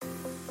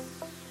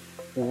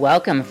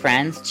Welcome,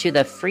 friends, to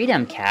the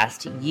Freedom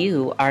Cast.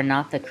 You are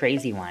not the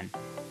crazy one.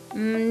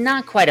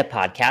 Not quite a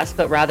podcast,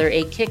 but rather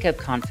a kick of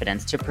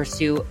confidence to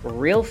pursue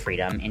real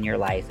freedom in your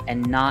life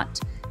and not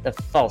the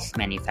false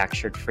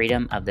manufactured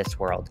freedom of this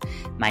world.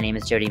 My name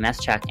is Jody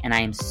Meschuk, and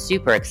I am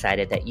super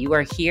excited that you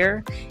are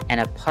here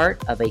and a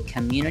part of a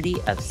community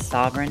of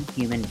sovereign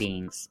human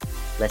beings.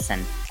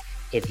 Listen,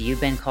 if you've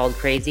been called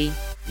crazy,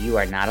 you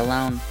are not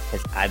alone,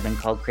 because I've been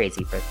called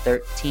crazy for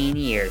 13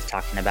 years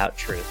talking about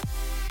truth.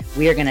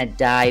 We are going to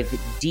dive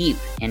deep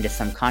into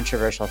some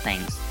controversial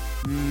things.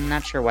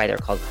 Not sure why they're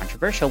called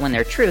controversial when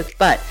they're truth,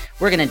 but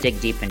we're going to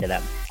dig deep into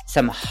them.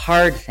 Some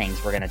hard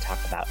things we're going to talk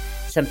about.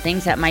 Some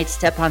things that might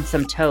step on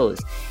some toes.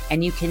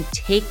 And you can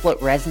take what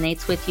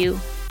resonates with you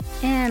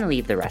and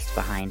leave the rest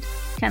behind.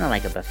 Kind of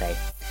like a buffet.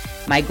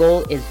 My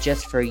goal is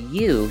just for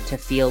you to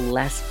feel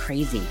less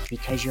crazy,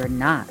 because you're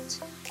not.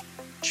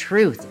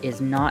 Truth is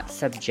not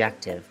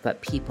subjective,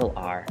 but people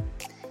are.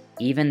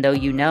 Even though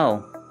you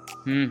know,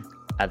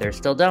 others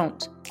still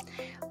don't.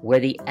 Where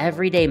the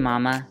everyday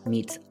mama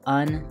meets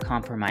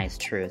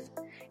uncompromised truth,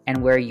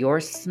 and where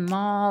your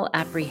small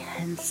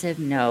apprehensive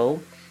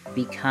no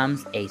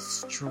becomes a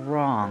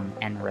strong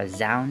and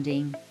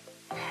resounding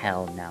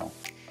hell no.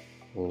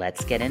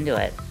 Let's get into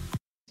it.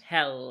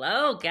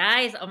 Hello,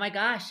 guys. Oh my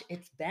gosh,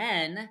 it's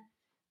been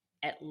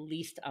at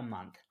least a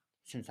month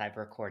since I've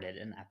recorded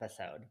an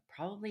episode.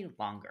 Probably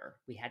longer.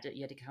 You had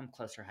to come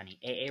closer, honey.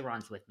 AA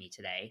Ron's with me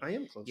today. I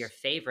am close. Your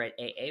favorite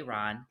AA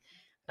Ron.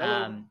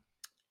 Hello.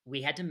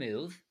 We had to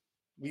move.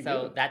 We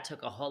So moved. that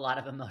took a whole lot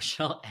of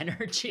emotional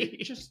energy.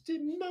 Just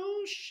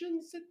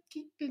emotions that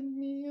keeping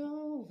me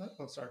over.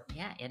 Oh, sorry.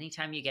 Yeah,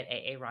 anytime you get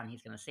AA Ron,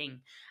 he's going to sing.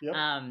 Yep.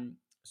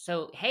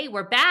 So, hey,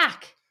 we're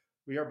back.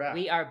 We are back.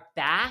 We are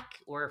back.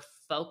 We're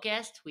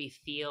focused. We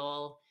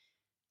feel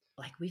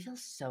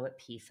so at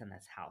peace in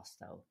this house,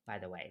 though, by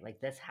the way. Like,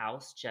 this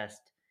house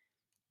just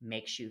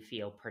makes you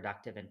feel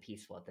productive and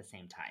peaceful at the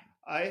same time.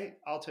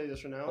 I'll tell you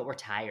this right now. But we're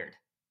tired.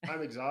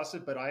 I'm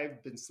exhausted, but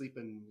I've been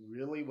sleeping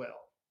really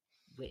well.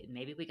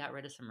 Maybe we got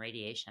rid of some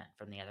radiation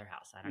from the other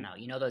house. I don't know.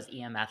 You know those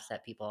EMFs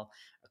that people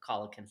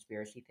call a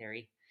conspiracy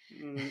theory?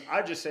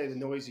 I just say the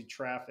noisy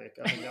traffic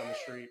up and down the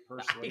street,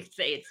 personally. I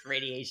say it's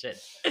radiation.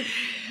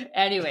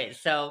 Anyway,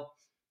 so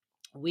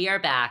we are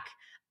back.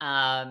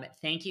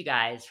 Thank you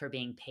guys for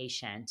being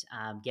patient.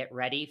 Get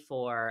ready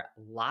for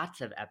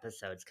lots of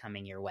episodes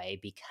coming your way,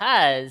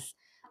 because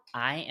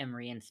I am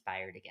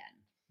re-inspired again.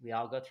 We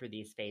all go through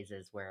these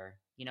phases where,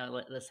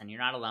 listen, you're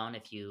not alone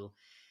if you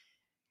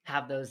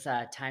have those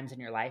times in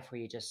your life where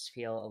you just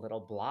feel a little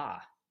blah.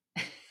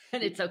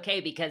 And it's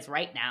okay, because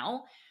right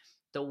now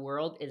the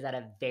world is at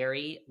a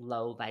very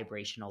low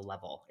vibrational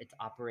level. It's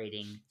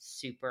operating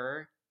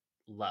super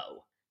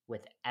low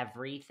with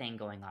everything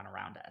going on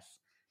around us.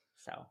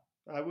 So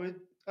I would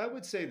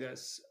say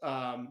this.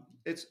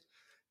 It's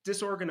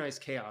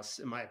disorganized chaos,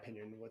 in my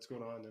opinion, what's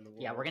going on in the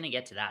world. Yeah, we're going to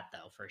get to that,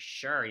 though, for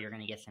sure. You're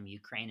going to get some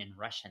Ukraine and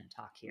Russian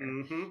talk here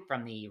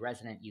from the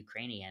resident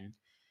Ukrainian.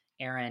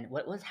 Aaron,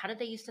 how did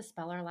they used to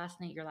spell your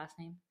last name?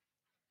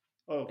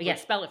 Oh, yeah,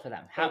 spell it for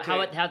them.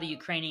 How the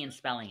Ukrainian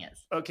spelling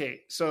is.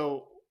 Okay,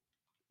 so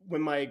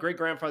when my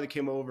great-grandfather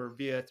came over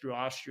through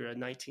Austria in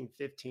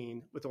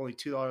 1915 with only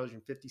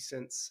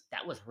 $2.50.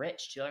 That was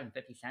rich,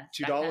 $2.50.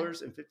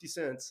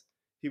 $2.50.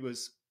 He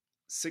was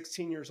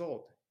 16 years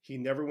old. He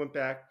never went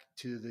back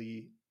to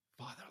the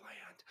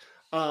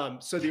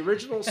fatherland. So the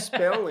original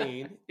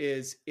spelling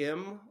is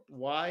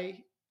MYSZZ.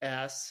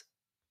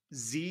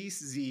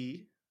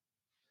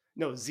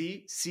 No,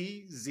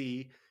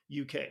 ZCZUK.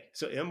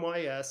 So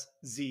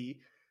MYSZCZUK.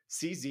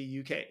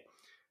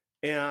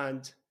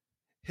 And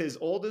his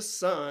oldest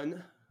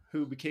son,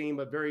 who became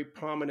a very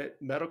prominent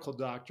medical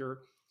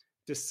doctor,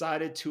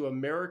 decided to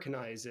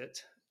Americanize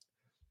it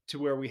to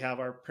where we have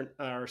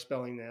our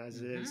spelling as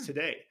it is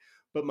today.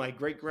 But my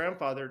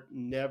great-grandfather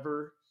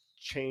never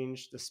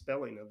changed the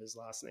spelling of his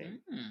last name.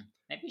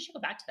 Maybe we should go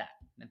back to that.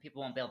 Then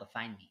people won't be able to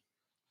find me.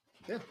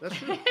 Yeah, that's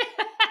true.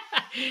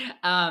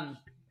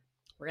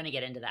 We're going to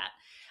get into that.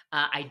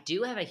 I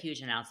do have a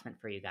huge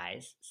announcement for you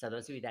guys. So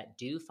those of you that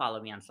do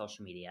follow me on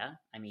social media,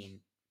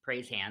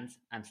 praise hands,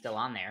 I'm still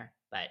on there,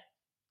 but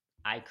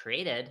I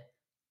created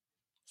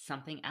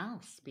something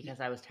else because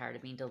I was tired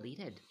of being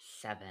deleted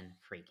 7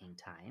 freaking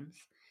times.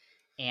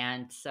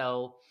 And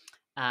so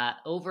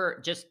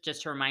just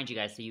to remind you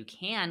guys, so you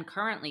can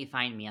currently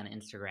find me on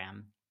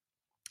Instagram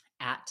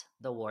at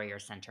The Warrior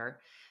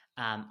Center.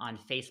 On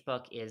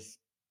Facebook is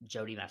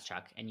Jody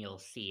Meschuk, and you'll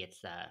see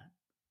it's the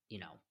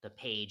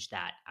page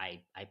that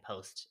I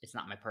post. It's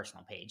not my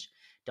personal page.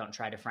 Don't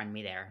try to friend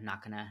me there. I'm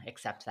not going to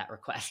accept that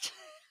request.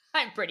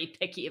 I'm pretty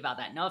picky about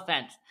that. No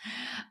offense.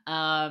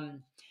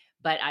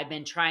 But I've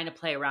been trying to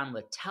play around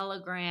with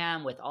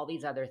Telegram, with all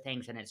these other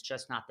things, and it's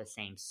just not the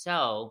same.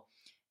 So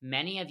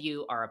many of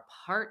you are a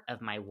part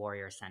of my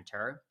Warrior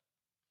Center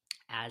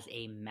as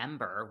a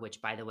member,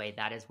 which, by the way,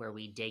 that is where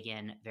we dig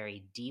in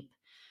very deep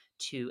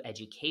to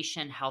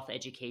education, health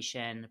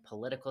education,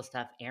 political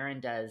stuff. Aaron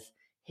does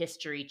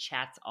history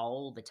chats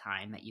all the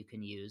time that you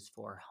can use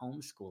for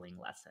homeschooling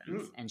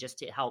lessons and just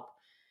to help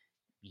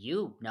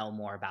you know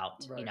more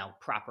about, Right.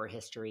 proper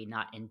history,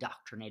 not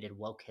indoctrinated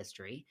woke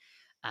history,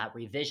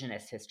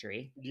 revisionist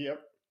history.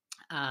 Yep.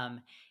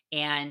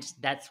 And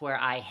that's where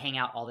I hang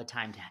out all the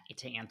time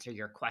to answer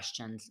your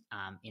questions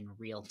in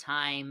real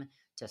time,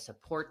 to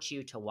support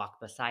you, to walk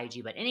beside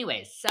you. But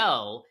anyways,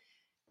 so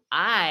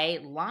I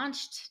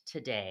launched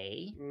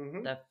today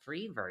Mm-hmm. the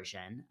free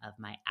version of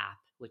my app,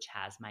 which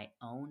has my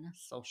own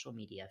social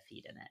media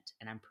feed in it.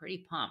 And I'm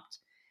pretty pumped.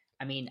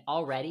 I mean,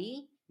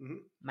 already Mm-hmm.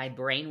 my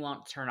brain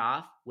won't turn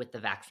off with the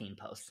vaccine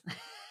posts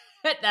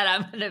that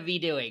I'm going to be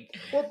doing.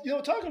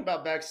 Well, talking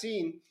about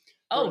vaccine.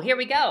 Oh, here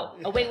we go.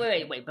 Oh,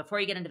 wait. Before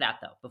you get into that,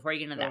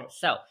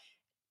 so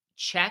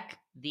check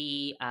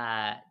the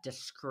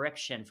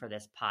description for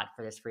this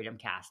Freedom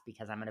Cast,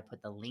 because I'm going to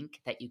put the link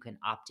that you can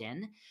opt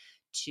in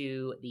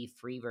to the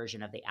free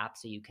version of the app,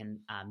 so you can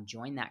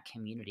join that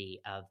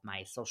community of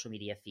my social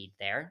media feed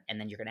there, and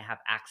then you're going to have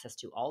access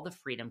to all the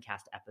Freedom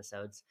Cast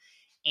episodes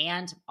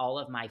and all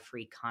of my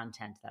free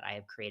content that I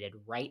have created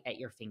right at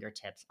your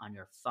fingertips on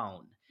your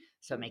phone.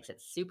 So it makes it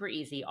super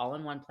easy, all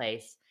in one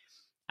place.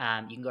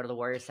 You can go to the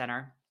Warrior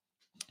Center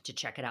to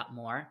check it out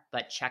more,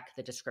 but check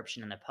the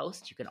description in the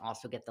post. You can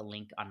also get the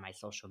link on my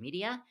social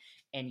media.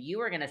 And you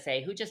are going to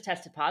say, who just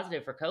tested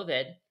positive for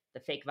COVID, the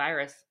fake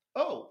virus?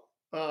 Oh,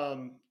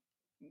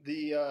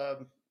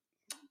 the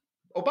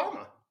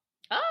Obama.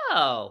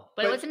 Oh,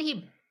 but wasn't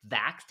he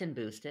vaxxed and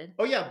boosted?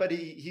 Oh yeah, but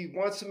he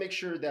wants to make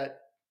sure that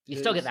you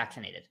still get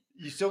vaccinated.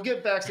 You still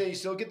get vaccinated. You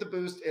still get the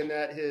boost, and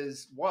that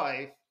his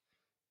wife,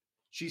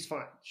 she's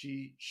fine.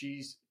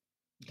 She's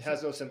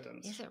has no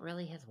symptoms. Is it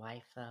really his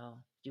wife though?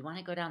 Do you want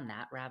to go down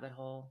that rabbit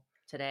hole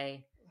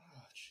today?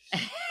 Oh,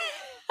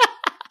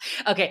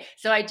 okay,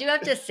 so I do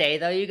have to say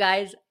though, you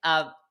guys,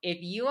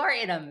 if you are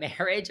in a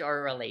marriage or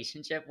a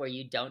relationship where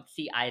you don't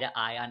see eye to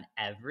eye on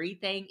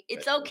everything,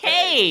 it's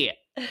okay.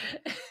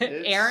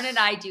 Aaron and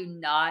I do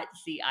not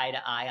see eye to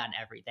eye on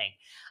everything.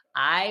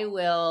 I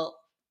will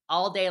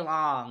all day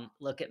long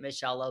look at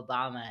Michelle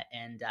Obama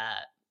and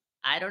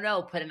I don't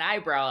know, put an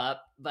eyebrow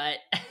up, but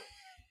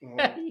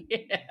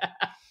yeah.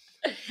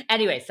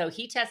 Anyway, so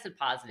he tested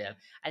positive.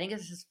 I think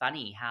this is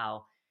funny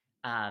how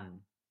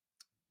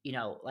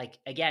like,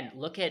 again,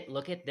 look at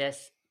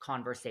this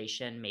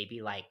conversation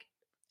maybe like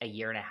a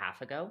year and a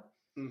half ago.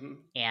 Mm-hmm.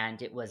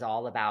 And it was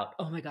all about,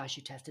 oh my gosh,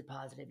 you tested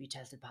positive.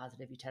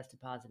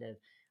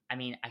 I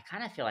mean, I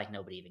kind of feel like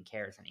nobody even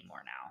cares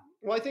anymore now.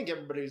 Well, I think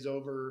everybody's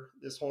over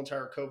this whole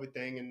entire COVID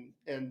thing.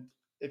 And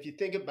if you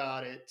think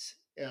about it,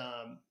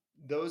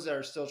 those that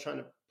are still trying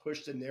to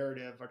push the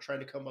narrative are trying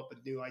to come up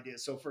with new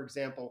ideas. So, for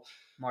example,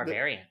 more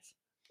variants.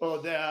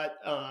 Well, that,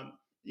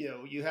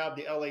 you have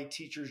the LA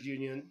Teachers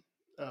Union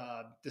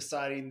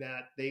deciding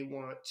that they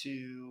want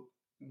to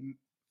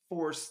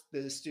force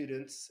the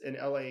students in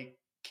LA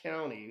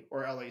County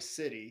or LA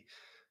City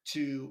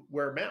to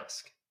wear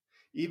masks,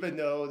 even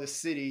though the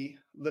city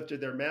lifted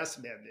their mask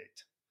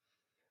mandate,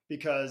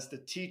 because the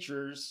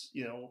teachers,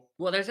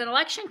 Well, there's an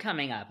election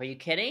coming up. Are you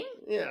kidding?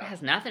 Yeah. It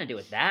has nothing to do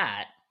with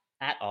that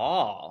at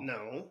all.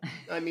 No.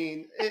 I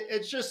mean,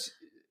 it's just,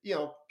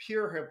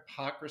 pure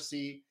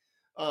hypocrisy.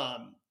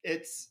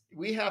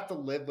 We have to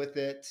live with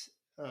it,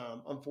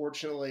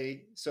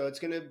 unfortunately. So it's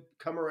going to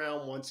come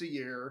around once a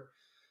year.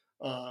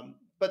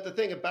 But the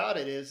thing about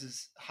it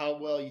is how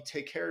well you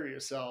take care of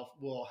yourself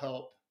will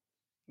help,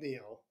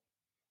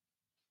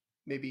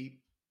 maybe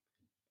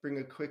bring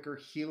a quicker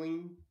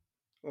healing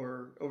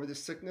or over the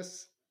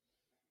sickness.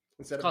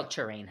 It's called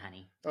terrain,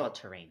 honey. It's called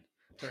terrain.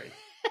 Terrain.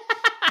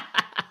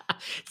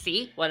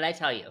 See, what did I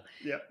tell you?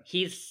 Yeah.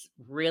 He's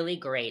really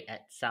great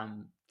at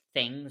some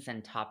things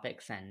and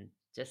topics, and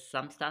just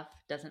some stuff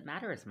doesn't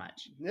matter as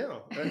much.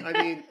 No, I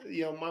mean,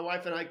 my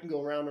wife and I can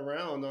go round and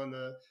round on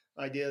the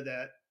idea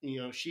that,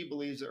 she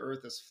believes the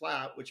earth is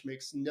flat, which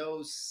makes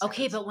no sense.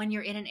 Okay, but when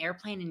you're in an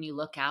airplane and you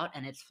look out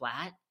and it's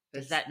flat,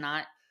 does that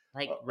not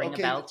ring a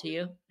bell to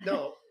you?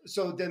 No.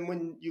 So then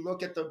when you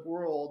look at the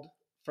world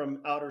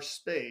from outer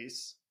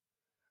space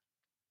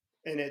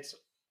and it's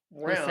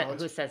round.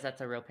 Who says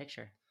that's a real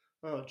picture?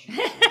 Oh, geez.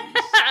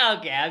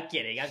 Okay, I'm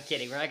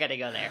kidding. We're not going to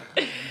go there.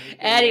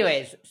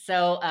 Anyways,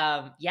 so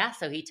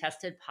so he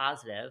tested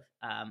positive.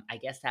 I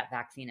guess that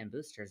vaccine and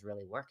booster is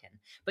really working.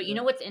 But you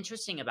know what's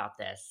interesting about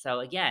this? So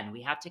again,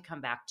 we have to come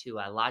back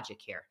to logic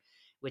here,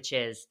 which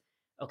is,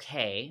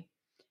 okay,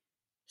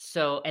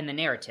 so, and the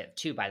narrative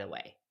too, by the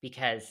way,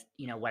 because,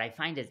 what I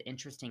find is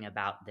interesting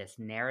about this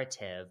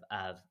narrative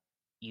of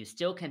you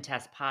still can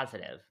test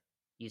positive,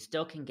 you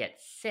still can get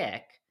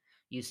sick,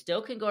 you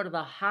still can go to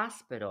the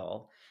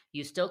hospital,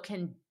 you still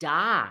can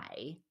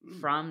die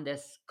from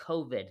this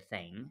COVID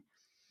thing.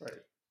 Right.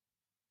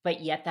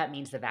 But yet that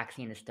means the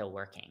vaccine is still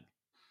working.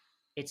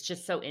 It's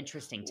just so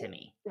interesting to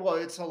me. Well,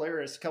 it's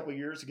hilarious. A couple of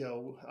years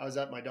ago, I was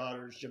at my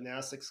daughter's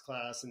gymnastics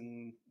class,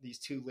 and these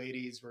two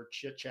ladies were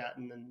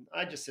chit-chatting, and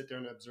I just sit there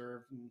and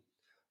observe. And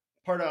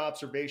part of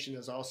observation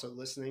is also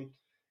listening.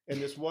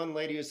 And this one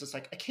lady is just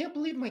like, I can't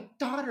believe my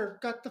daughter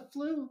got the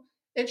flu,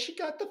 and she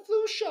got the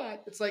flu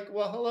shot. It's like,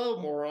 well,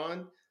 hello,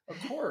 moron. Of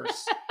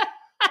course.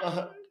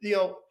 You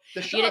know,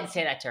 the You didn't shots.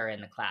 say that to her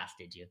in the class,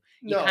 did you?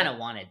 You No, kind of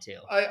wanted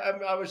to.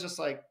 I was just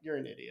like, you're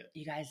an idiot.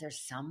 You guys, there's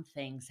some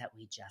things that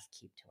we just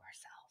keep to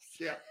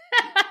ourselves.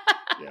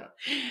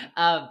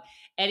 Yeah.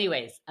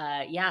 Anyways,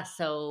 yeah.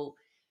 So,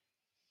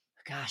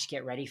 gosh,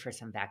 get ready for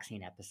some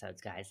vaccine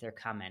episodes, guys. They're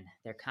coming.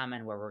 They're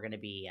coming where we're going to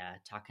be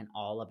talking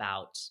all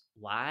about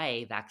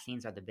why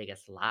vaccines are the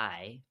biggest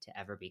lie to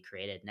ever be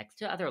created, next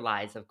to other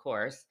lies, of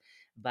course.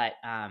 But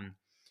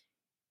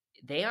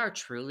they are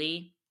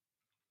truly,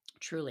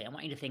 truly. I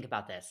want you to think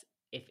about this.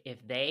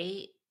 If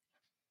they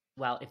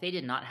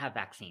did not have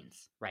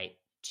vaccines, right,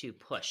 to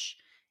push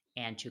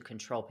and to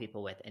control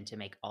people with and to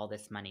make all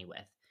this money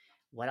with,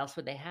 what else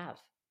would they have?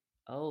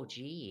 Oh,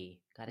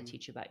 gee, got to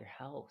teach you about your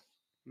health.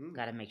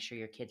 Got to make sure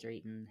your kids are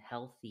eating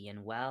healthy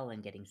and well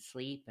and getting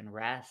sleep and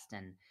rest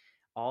and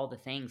all the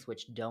things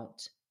which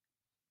don't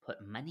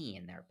put money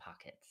in their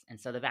pockets.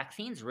 And so the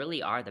vaccines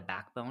really are the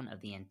backbone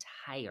of the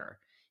entire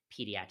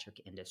pediatric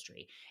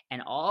industry.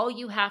 And all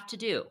you have to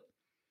do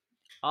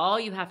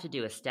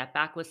is step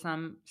back with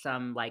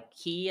some like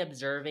key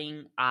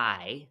observing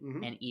eye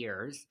and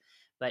ears,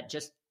 but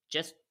just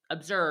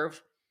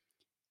observe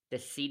the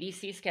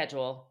CDC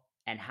schedule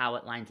and how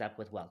it lines up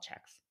with well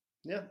checks.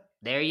 Yeah.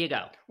 There you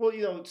go. Well,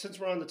 you know, since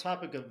we're on the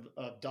topic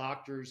of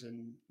doctors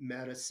and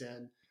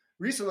medicine,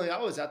 recently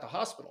I was at the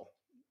hospital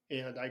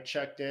and I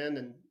checked in,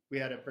 and we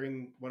had to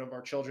bring one of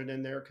our children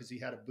in there because he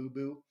had a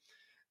boo-boo.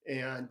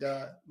 And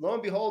lo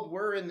and behold,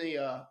 we're in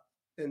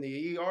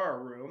the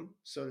ER room,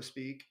 so to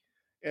speak.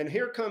 And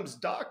here comes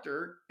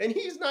doctor, and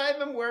he's not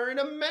even wearing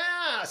a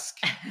mask.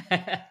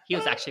 He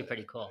was actually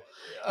pretty cool.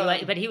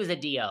 But he was a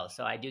DO,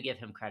 so I do give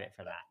him credit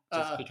for that,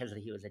 just because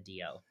he was a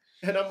DO.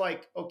 And I'm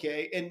like,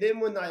 okay. And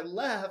then when I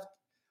left,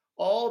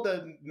 all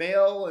the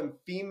male and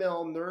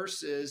female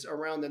nurses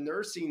around the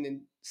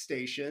nursing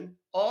station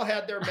all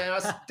had their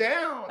masks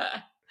down.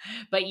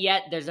 But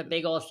yet there's a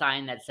big old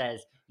sign that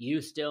says, you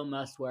still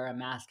must wear a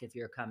mask if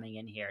you're coming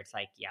in here. It's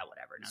like, yeah,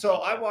 whatever. No, so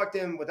I walked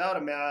in without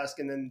a mask.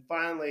 And then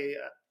finally,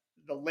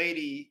 the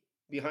lady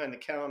behind the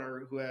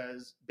counter who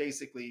has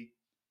basically,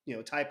 you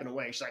know, typing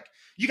away, she's like,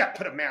 you got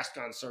to put a mask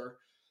on, sir.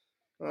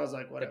 I was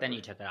like, whatever. But then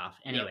you took it off.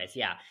 Anyways,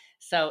 yeah.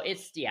 So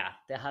it's, the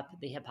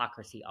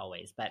hypocrisy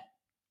always. But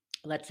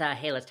let's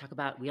talk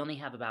about, we only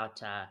have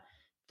about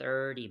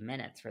 30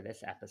 minutes for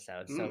this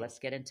episode. So let's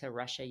get into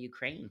Russia,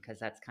 Ukraine, because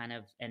that's kind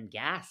of, and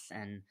gas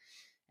and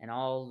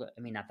all,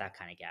 I mean, not that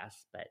kind of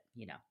gas, but,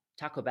 you know,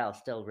 Taco Bell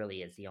still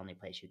really is the only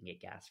place you can get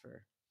gas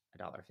for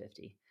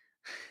 $1.50.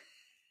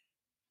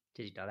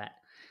 Did you know that?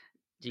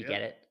 Did you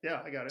get it?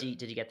 Yeah, I got it.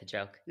 Did you get the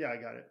joke? Yeah, I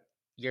got it.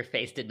 Your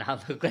face did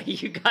not look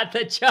like you got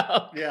the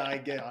joke. Yeah, I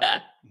get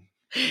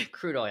it.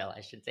 Crude oil, I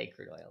should say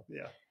crude oil.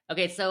 Yeah.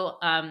 Okay, so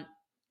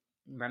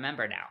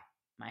remember now,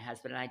 my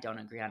husband and I don't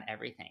agree on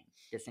everything.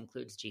 This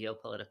includes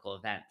geopolitical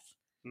events.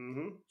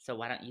 Mm-hmm. So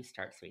why don't you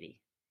start, sweetie?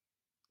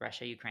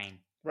 Russia, Ukraine.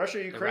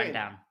 Russia, Ukraine. The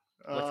rundown.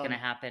 What's going to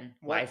happen?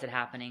 Why is it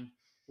happening?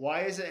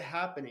 Why is it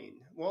happening?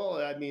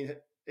 Well, I mean,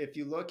 if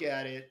you look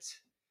at it,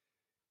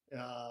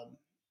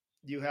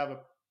 you have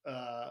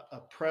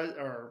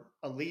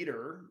a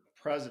leader,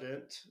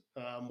 president,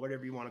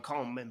 whatever you want to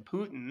call him, and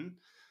Putin,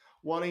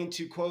 wanting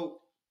to, quote,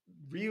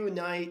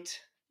 reunite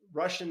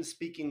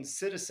Russian-speaking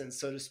citizens,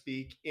 so to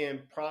speak,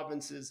 in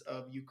provinces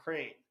of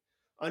Ukraine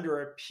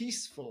under a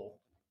peaceful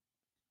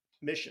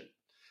mission.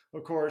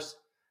 Of course,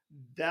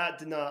 that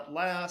did not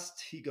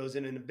last. He goes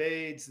in and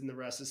invades, and the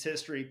rest is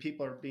history.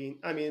 People are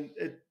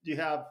you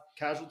have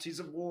casualties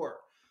of war.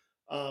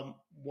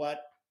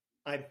 What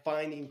I'm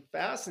finding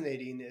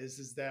fascinating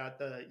is that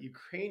the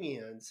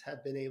Ukrainians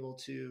have been able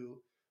to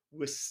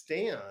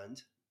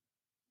withstand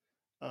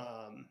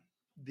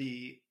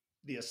the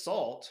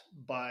assault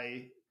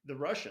by the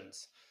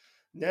Russians.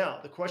 Now,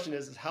 the question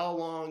is how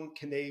long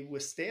can they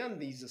withstand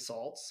these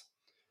assaults?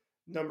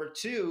 Number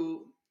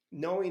two,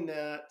 knowing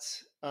that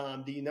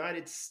the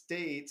United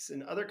States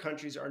and other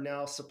countries are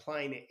now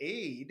supplying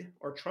aid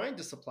or trying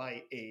to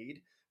supply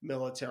aid,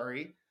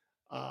 military,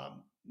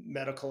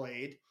 medical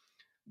aid,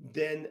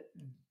 then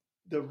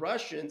the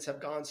Russians have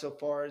gone so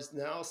far as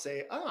now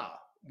say,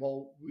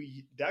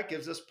 that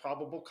gives us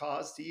probable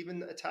cause to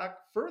even attack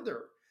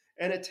further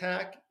and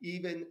attack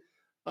even,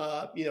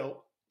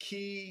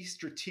 key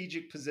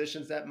strategic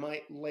positions that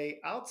might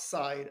lay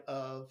outside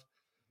of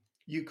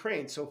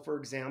Ukraine. So, for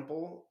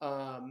example,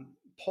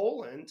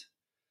 Poland,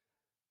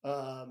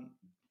 I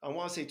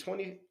want to say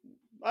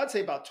I'd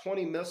say about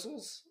 20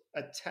 missiles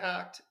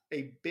attacked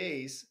a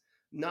base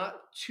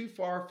not too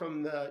far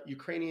from the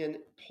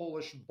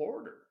Ukrainian-Polish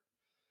border.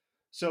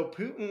 So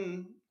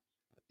Putin,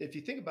 if you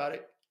think about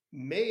it,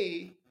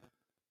 may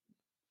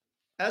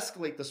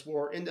escalate this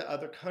war into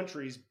other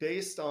countries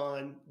based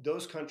on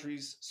those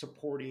countries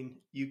supporting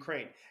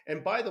Ukraine.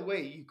 And by the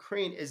way,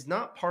 Ukraine is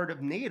not part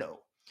of NATO.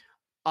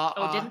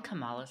 Didn't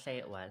Kamala say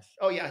it was?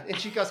 Oh, yeah. And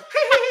she goes,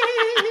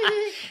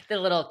 the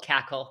little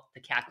cackle,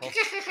 I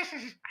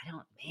don't,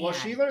 man. Well,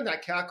 she learned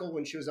that cackle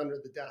when she was under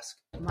the desk.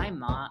 My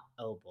mom,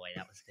 oh boy,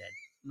 that was good.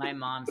 My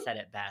mom said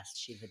it best.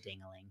 She's a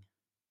dingling.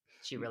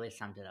 She really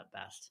summed it up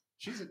best.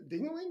 She's a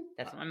dingling?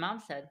 That's what my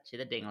mom said. She's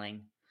a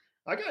dingling.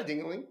 I got a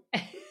dingling.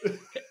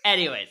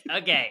 Anyways,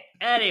 okay.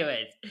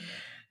 Anyways,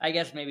 I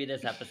guess maybe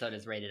this episode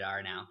is rated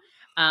R now.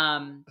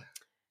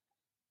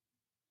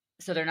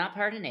 So they're not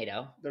part of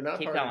NATO. They're not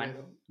Keep part going. of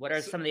NATO. What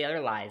are some of the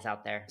other lies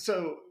out there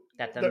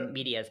that the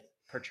media is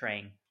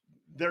portraying?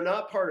 They're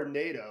not part of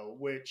NATO,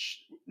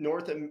 which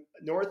North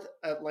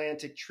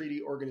Atlantic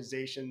Treaty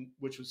Organization,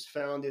 which was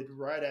founded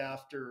right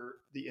after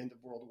the end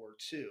of World War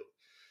II.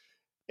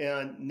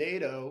 And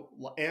NATO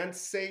and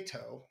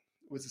SATO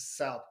was a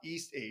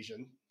Southeast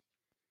Asian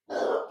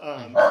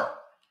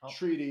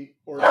treaty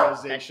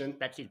organization.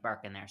 Betsy's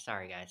barking there.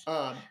 Sorry, guys.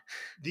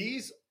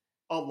 These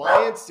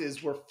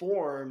alliances were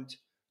formed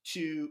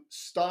to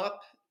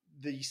stop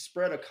the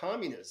spread of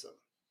communism.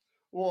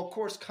 Well, of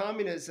course,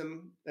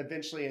 communism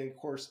eventually, and of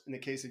course, in the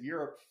case of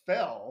Europe,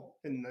 fell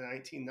in the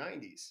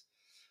 1990s.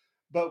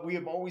 But we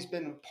have always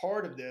been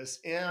part of this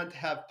and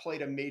have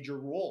played a major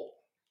role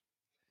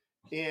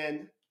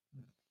in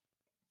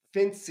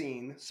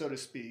fencing, so to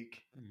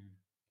speak,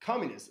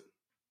 communism.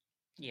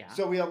 Yeah.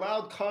 So we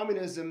allowed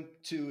communism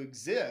to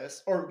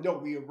exist, or no,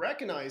 we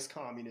recognized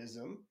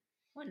communism.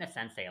 Well, in a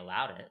sense, they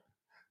allowed it.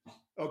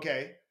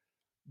 Okay.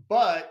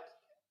 But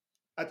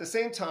at the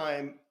same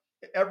time,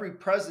 every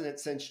president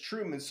since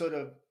Truman sort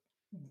of,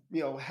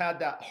 had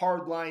that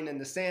hard line in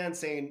the sand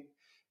saying,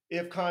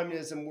 if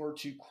communism were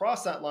to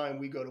cross that line,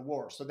 we go to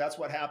war. So that's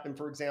what happened,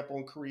 for example,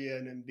 in Korea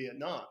and in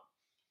Vietnam.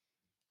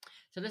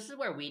 So this is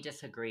where we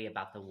disagree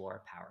about the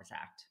War Powers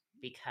Act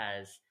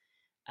because,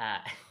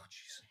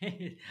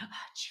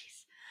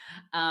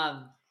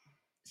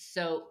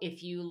 so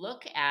if you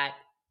look at,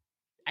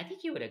 I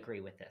think you would agree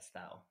with this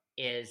though,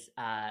 is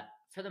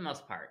for the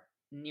most part,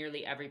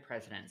 nearly every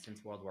president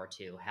since World War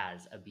II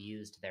has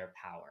abused their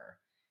power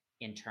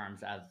in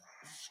terms of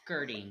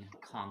skirting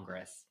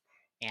Congress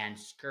and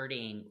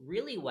skirting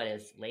really what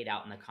is laid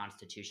out in the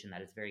Constitution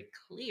that is very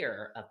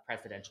clear of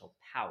presidential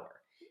power.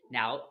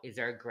 Now, is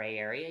there a gray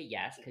area?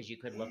 Yes, because you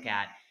could look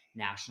at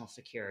national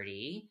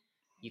security.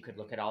 You could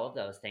look at all of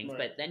those things. Right.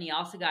 But then you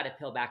also got to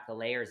peel back the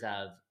layers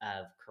of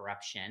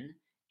corruption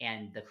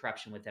and the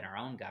corruption within our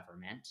own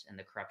government and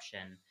the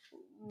corruption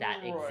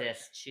that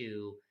exists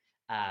to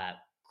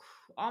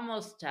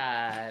almost,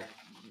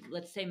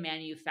 let's say,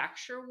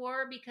 manufacture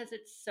war because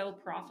it's so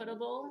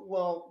profitable?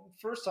 Well,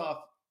 first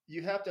off,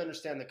 you have to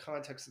understand the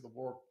context of the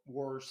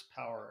Wars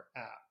Power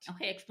Act.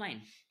 Okay,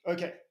 explain.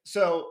 Okay,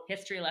 so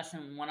history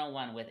lesson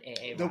 101 with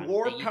AA. The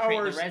War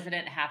Powers, the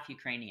resident half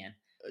Ukrainian.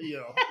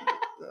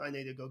 I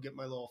need to go get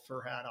my little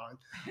fur hat on.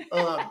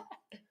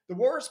 The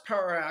Wars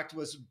Power Act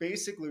was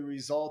basically a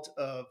result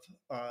of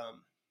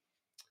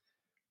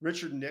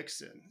Richard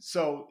Nixon.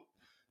 So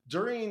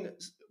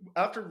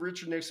after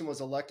Richard Nixon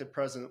was elected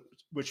president,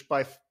 which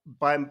by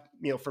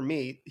for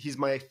me, he's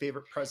my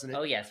favorite president.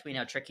 Oh yes, we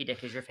know Tricky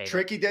Dick is your favorite.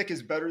 Tricky Dick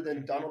is better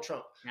than Donald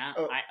Trump.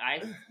 No,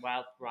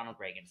 Ronald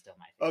Reagan's still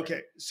my favorite.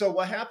 Okay, so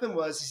what happened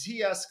was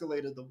he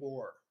escalated the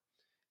war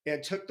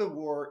and took the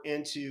war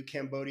into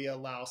Cambodia,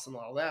 Laos, and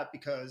all that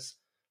because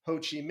Ho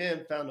Chi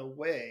Minh found a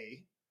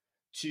way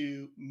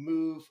to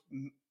move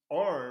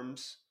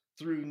arms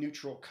through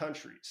neutral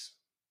countries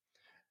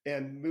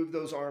and move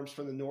those arms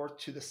from the north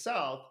to the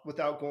south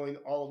without going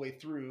all the way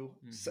through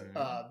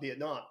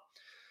Vietnam.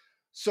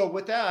 So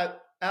with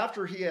that,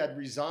 after he had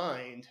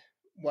resigned,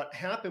 what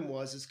happened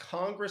is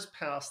Congress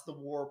passed the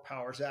War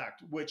Powers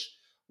Act, which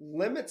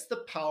limits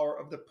the power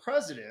of the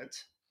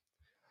president,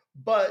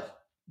 but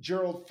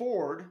Gerald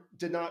Ford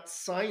did not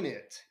sign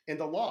it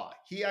into law.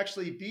 He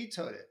actually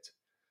vetoed it.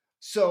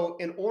 So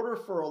in order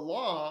for a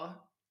law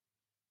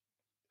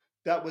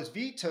that was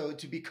vetoed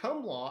to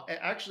become law, it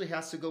actually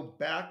has to go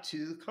back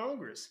to the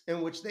Congress,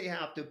 in which they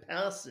have to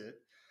pass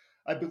it,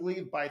 I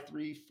believe, by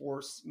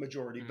 3/4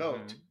 majority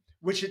vote,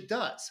 which it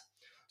does.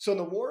 So in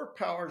the War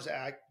Powers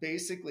Act,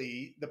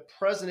 basically, the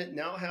president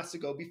now has to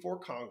go before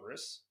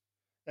Congress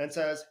and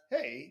says,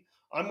 hey,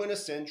 I'm going to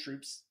send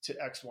troops to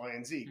X, Y,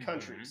 and Z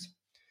countries.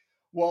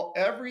 Well,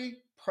 every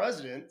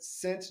president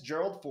since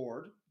Gerald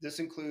Ford, this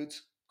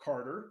includes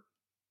Carter,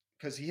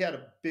 because he had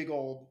a big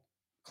old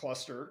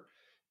cluster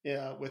in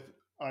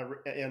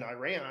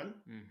Iran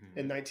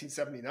in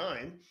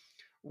 1979,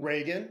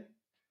 Reagan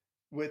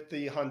with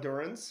the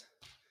Hondurans,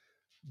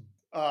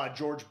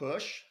 George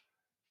Bush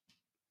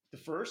the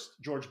first,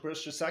 George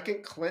Bush the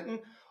second, Clinton,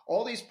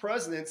 all these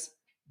presidents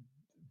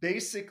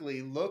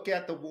basically look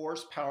at the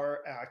Wars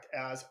Power Act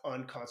as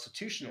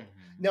unconstitutional.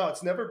 Now,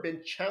 it's never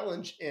been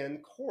challenged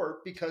in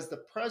court because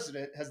the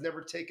president has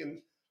never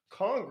taken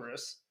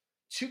Congress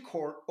to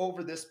court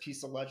over this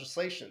piece of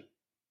legislation,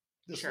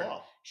 this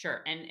law.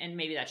 Sure, and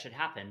maybe that should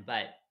happen,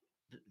 but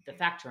the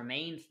fact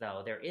remains,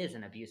 though, there is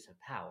an abuse of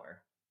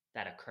power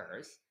that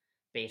occurs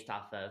based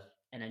off of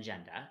an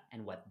agenda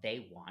and what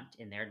they want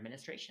in their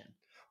administration.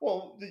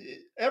 Well,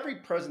 every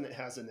president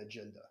has an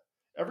agenda.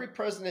 Every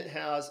president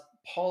has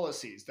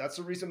policies. That's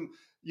the reason,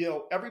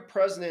 every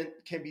president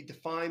can be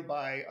defined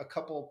by a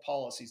couple of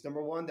policies.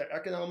 Number one, their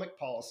economic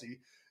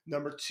policy.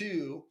 Number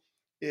two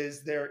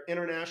is their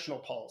international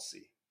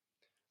policy.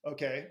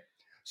 Okay.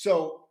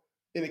 So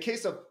In the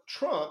case of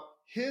Trump,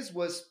 his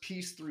was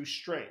peace through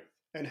strength.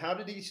 And how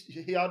did he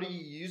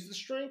use the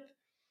strength?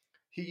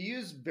 He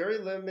used very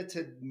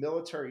limited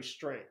military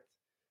strength.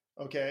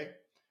 Okay.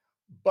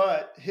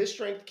 But his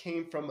strength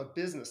came from a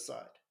business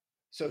side.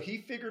 So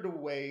he figured a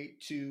way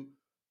to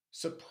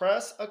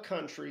suppress a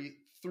country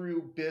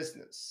through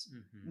business,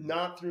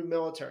 not through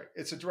military.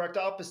 It's a direct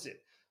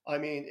opposite. I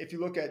mean, if you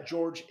look at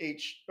George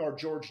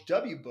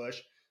W.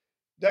 Bush,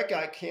 that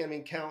guy can't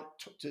even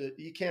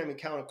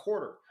count a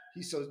quarter.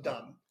 He's so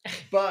dumb.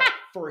 But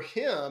for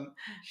him,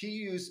 he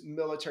used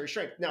military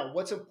strength. Now,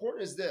 what's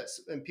important is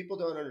this, and people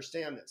don't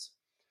understand this.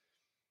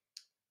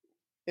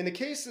 In the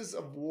cases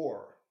of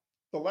war,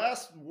 the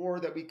last war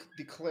that we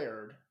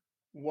declared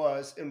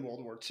was in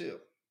World War II.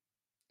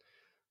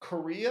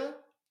 Korea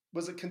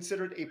was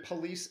considered a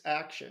police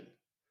action.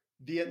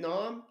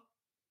 Vietnam,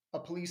 a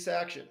police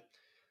action.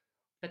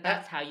 But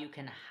that's how you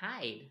can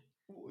hide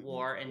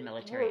war and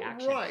military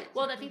action. Right.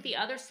 Well, I think the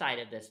other side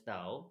of this,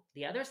 though,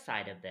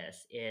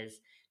 is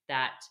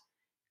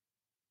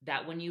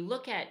that when you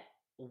look at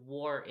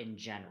war in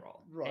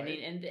general, right. I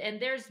mean, and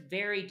there's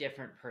very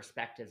different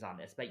perspectives on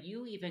this, but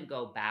you even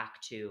go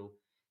back to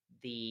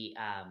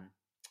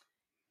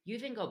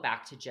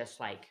just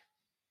like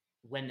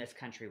when this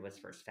country was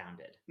first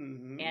founded.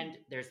 And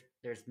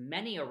there's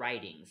many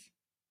writings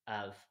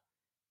of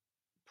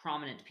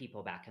prominent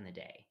people back in the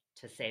day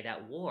to say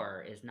that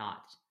war is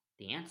not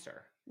the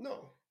answer.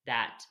 No.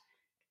 That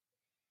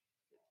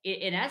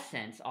in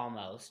essence,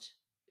 almost,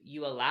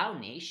 you allow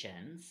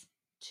nations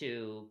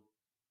to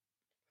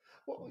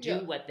do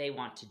what they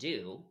want to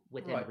do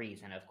within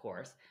reason, of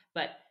course.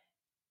 But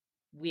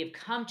we have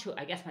come to,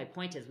 I guess my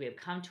point is, we have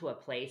come to a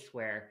place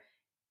where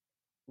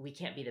we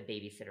can't be the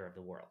babysitter of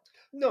the world.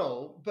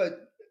 No,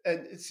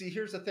 and see,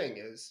 here's the thing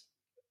is,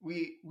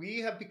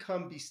 we have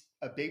become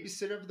a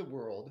babysitter of the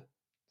world,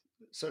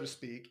 so to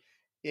speak,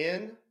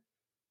 in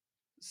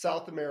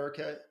South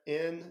America,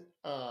 in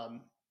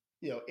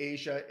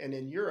Asia, and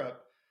in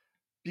Europe,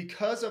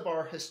 because of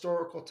our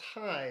historical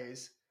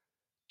ties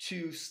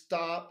to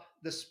stop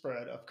the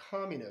spread of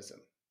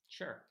communism.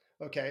 Sure.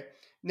 Okay.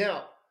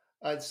 Now,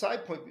 a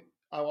side point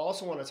I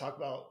also want to talk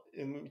about,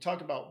 and when we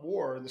talk about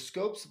war and the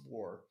scopes of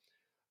war,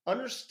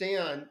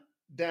 understand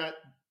that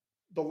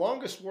the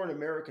longest war in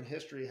American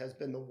history has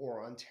been the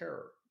War on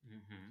Terror.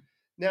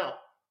 Now,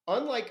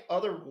 unlike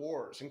other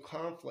wars and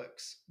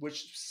conflicts,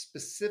 which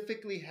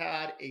specifically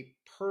had a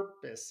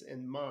purpose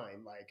in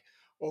mind, like,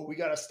 oh, we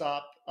got to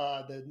stop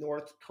the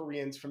North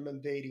Koreans from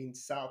invading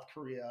South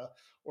Korea,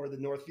 or the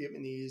North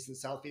Vietnamese and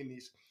South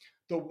Vietnamese,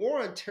 the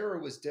War on Terror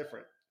was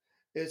different.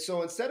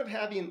 So instead of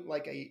having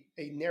like a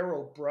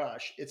narrow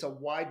brush, it's a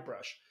wide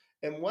brush.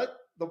 And what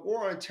the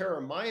War on Terror,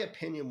 in my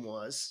opinion,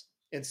 was,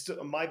 and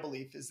still my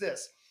belief is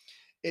this: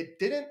 it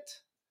didn't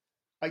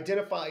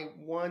identify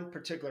one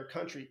particular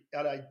country.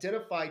 It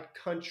identified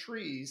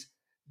countries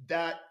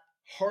that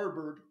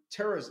harbored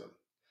terrorism.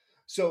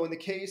 So in the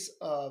case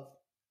of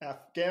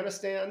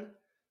Afghanistan,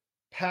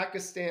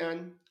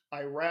 Pakistan,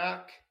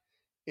 Iraq,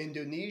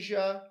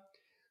 Indonesia,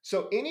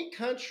 so any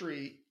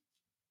country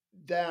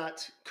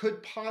that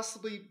could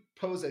possibly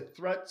pose a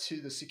threat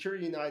to the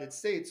security of the United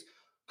States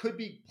could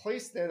be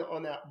placed then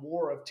on that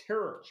war of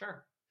terror.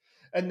 Sure.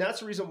 And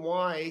that's the reason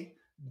why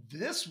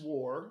this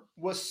war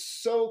was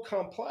so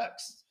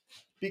complex,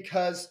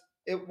 because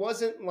it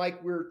wasn't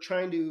like we're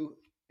trying to,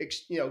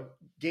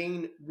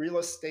 gain real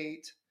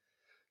estate,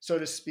 so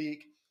to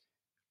speak.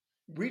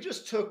 We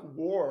just took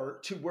war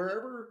to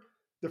wherever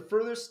the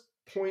furthest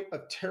point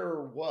of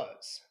terror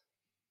was.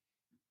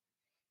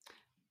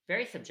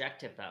 Very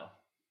subjective, though,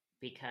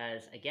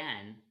 because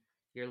again,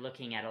 you're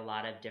looking at a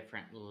lot of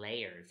different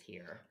layers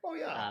here. Oh,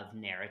 yeah. Of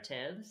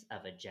narratives,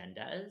 of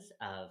agendas,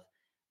 of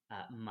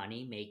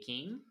money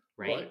making,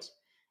 right?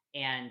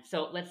 And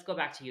so let's go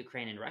back to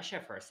Ukraine and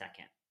Russia for a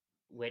second,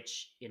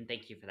 and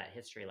thank you for that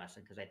history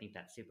lesson, because I think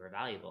that's super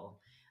valuable.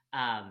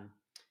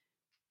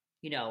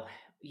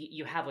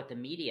 You have what the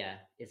media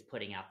is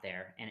putting out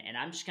there, and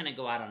I'm just going to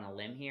go out on a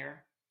limb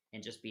here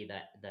and just be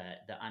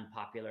the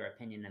unpopular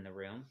opinion in the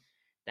room,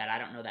 that I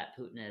don't know that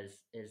Putin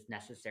is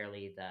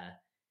necessarily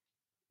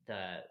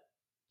the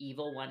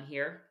evil one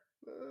here.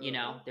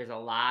 There's a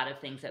lot of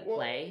things at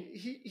play,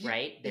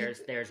 right?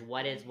 There's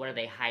what are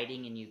they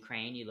hiding in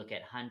Ukraine? You look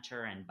at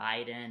Hunter and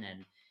Biden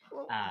and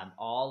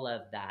all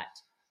of that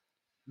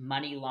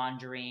money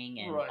laundering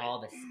and all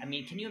this. I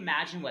mean, can you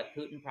imagine what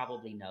Putin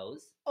probably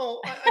knows?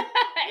 Oh,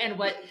 and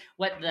what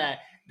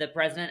the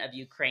president of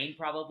Ukraine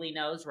probably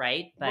knows,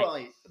 right?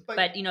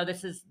 But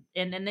this is,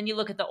 and then you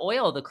look at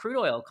the crude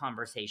oil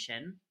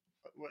conversation,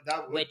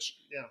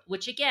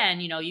 which again,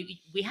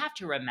 we have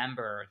to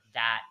remember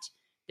that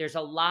there's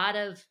a lot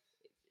of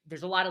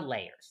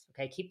layers.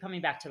 Okay, keep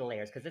coming back to the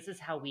layers, because this is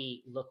how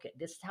we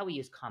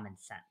use common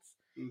sense,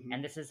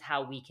 and this is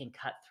how we can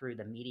cut through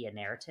the media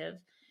narrative,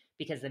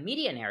 because the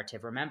media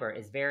narrative, remember,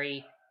 is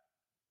very,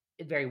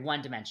 very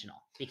one-dimensional,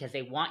 because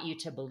they want you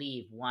to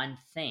believe one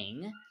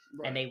thing,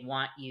 and they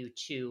want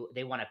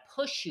to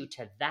push you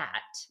to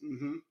that.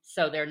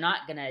 So they're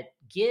not going to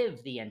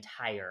give the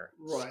entire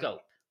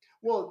scope.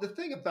 Well, the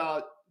thing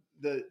about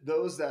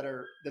those that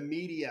are the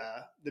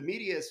media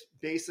is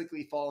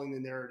basically following the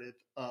narrative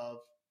of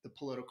the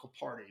political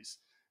parties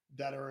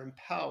that are in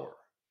power.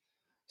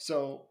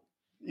 So,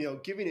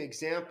 giving an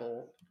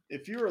example,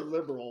 if you're a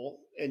liberal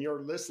and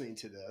you're listening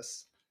to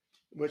this,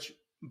 which,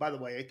 by the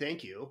way,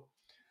 thank you,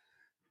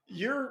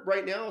 you're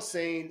right now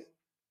saying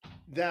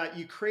that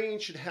Ukraine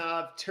should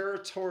have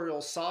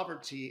territorial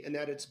sovereignty and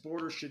that its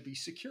borders should be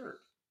secured,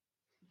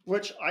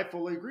 which I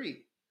fully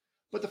agree.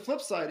 But the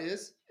flip side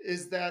is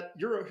that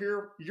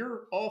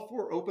you're all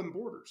for open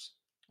borders.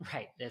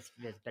 Right. There's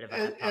a bit of a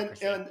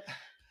hypocrisy. And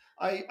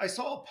I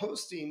saw a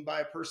posting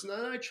by a person,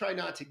 and I try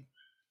not to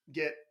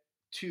get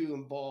too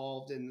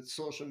involved in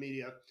social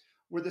media,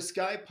 where this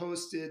guy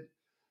posted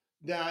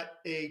that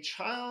a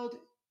child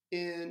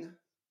in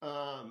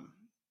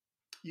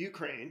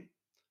Ukraine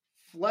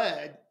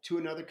fled to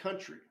another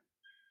country.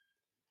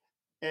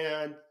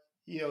 And,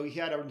 he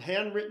had a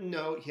handwritten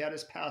note, he had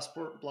his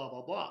passport, blah,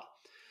 blah, blah.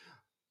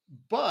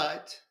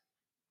 But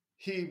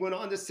he went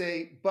on to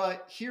say,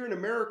 but here in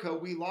America,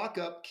 we lock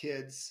up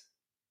kids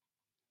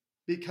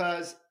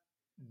because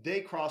they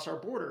cross our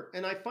border.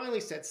 And I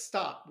finally said,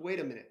 stop, wait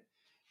a minute.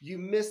 You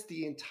missed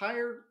the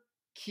entire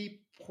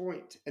key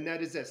point. And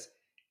that is this: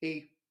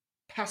 a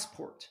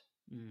passport.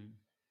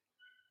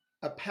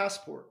 A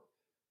passport.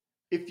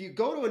 If you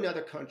go to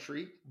another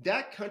country,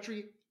 that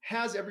country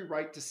has every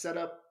right to set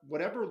up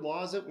whatever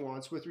laws it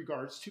wants with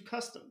regards to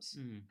customs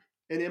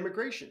and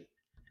immigration.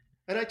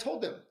 And I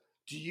told them,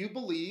 do you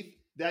believe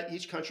that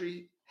each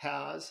country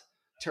has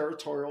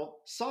territorial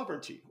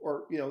sovereignty?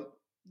 Or,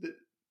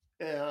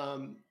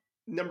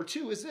 number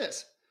two is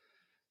this: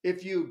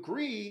 if you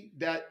agree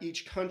that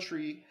each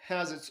country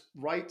has its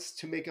rights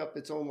to make up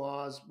its own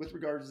laws with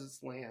regards to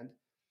its land,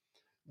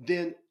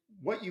 then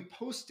what you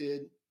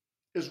posted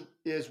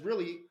is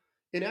really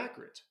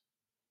inaccurate,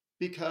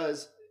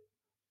 because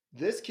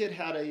this kid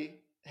had a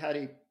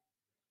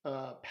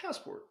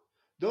passport.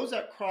 Those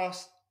that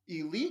cross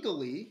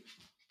illegally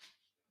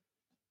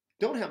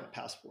don't have a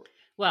passport.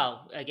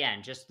 Well,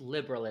 again, just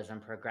liberalism,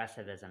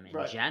 progressivism in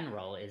Right.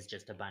 general is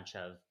just a bunch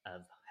of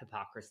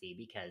hypocrisy,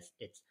 because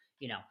it's,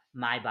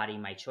 my body,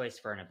 my choice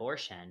for an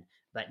abortion,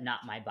 but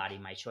not my body,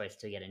 my choice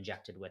to get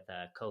injected with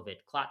a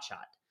COVID clot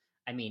shot.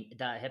 I mean,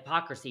 the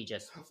hypocrisy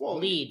just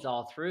leads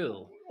all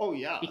through. Oh,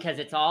 yeah. Because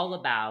it's all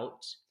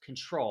about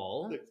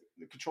control.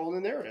 The control of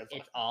the narrative.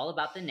 It's all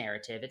about the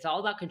narrative. It's all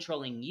about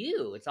controlling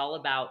you. It's all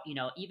about,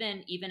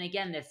 even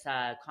again, this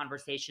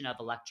conversation of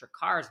electric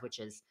cars, which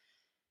is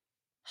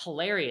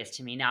hilarious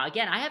to me. Now,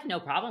 again, I have no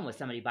problem with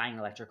somebody buying an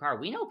electric car.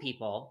 We know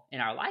people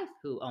in our life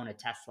who own a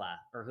Tesla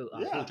or who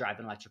drive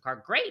an electric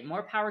car. Great,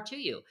 more power to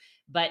you.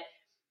 But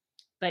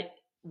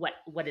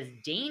what is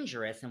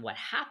dangerous and what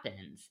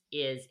happens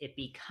is it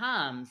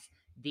becomes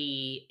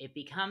the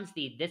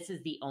this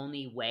is the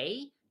only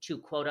way to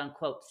quote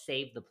unquote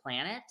save the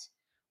planet,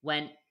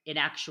 when in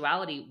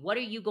actuality, what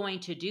are you going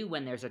to do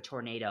when there's a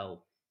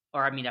tornado,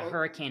 or a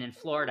hurricane in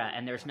Florida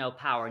and there's no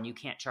power and you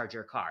can't charge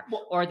your car,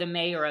 or the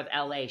mayor of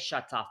LA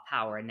shuts off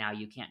power and now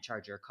you can't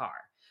charge your car,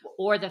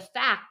 or the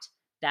fact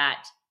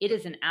that it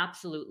is an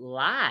absolute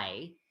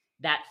lie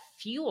that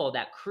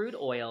crude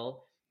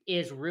oil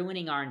is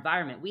ruining our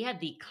environment. We have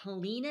the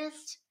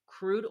cleanest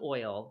crude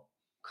oil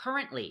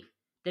currently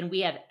than we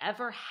have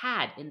ever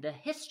had in the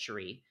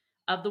history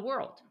of the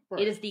world.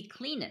 Right. It is the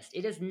cleanest.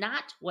 It is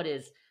not what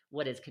is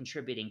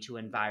contributing to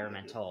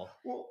environmental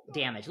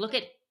damage. Look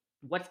at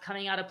what's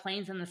coming out of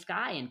planes in the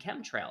sky and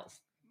chemtrails.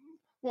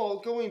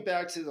 Well, going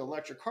back to the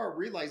electric car,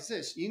 realize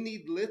this: you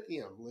need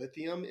lithium.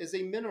 Lithium is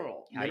a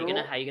mineral. How are you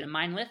gonna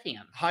mine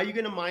lithium? How are you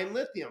gonna mine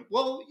lithium?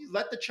 Well, you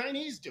let the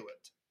Chinese do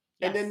it.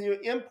 Yes. And then you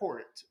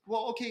import it.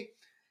 Well, okay.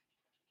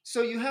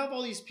 So you have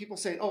all these people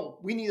saying, oh,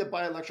 we need to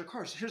buy electric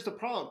cars. Here's the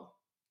problem.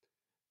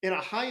 In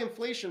a high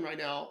inflation right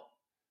now,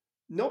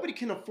 nobody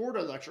can afford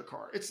an electric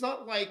car. It's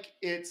not like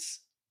it's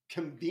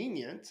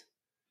convenient.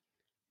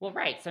 Well,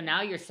 right. So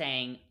now you're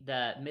saying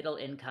the middle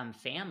income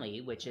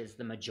family, which is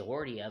the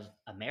majority of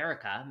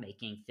America,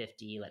 making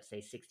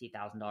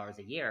 $60,000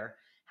 a year,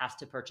 has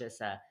to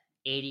purchase a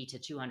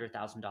 $80,000 to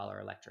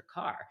 $200,000 electric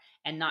car,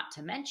 and not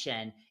to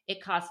mention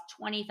it costs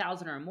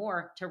 $20,000 or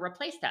more to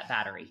replace that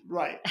battery.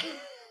 Right.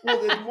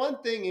 Well, then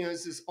one thing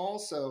is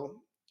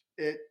also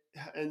it,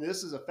 and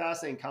this is a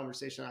fascinating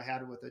conversation I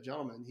had with a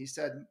gentleman. He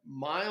said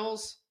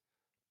miles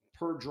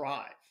per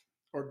drive,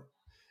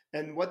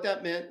 and what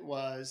that meant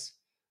was,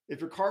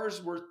 if your car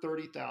is worth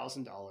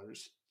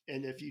 $30,000,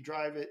 and if you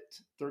drive it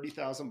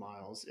 30,000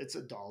 miles, it's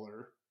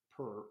 $1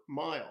 per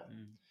mile.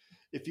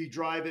 If you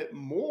drive it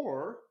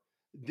more,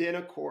 then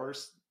of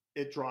course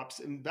it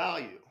drops in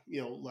value,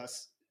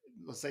 less,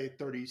 let's say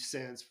 30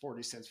 cents,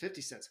 40 cents,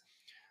 50 cents.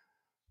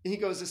 And he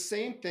goes, the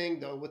same thing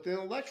though with an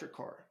electric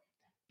car,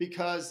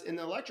 because in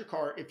the electric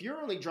car, if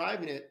you're only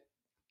driving it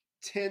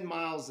 10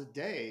 miles a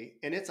day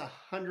and it's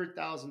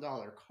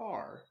 $100,000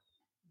 car,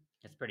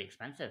 it's pretty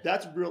expensive.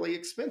 That's really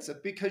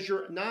expensive, because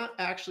you're not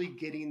actually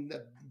getting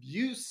the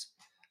use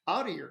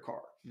out of your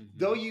car. Mm-hmm.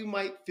 Though you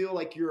might feel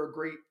like you're a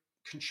great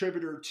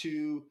contributor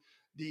to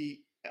the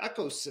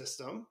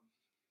ecosystem,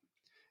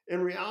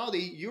 In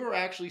reality, you're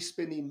actually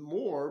spending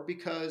more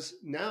because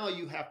now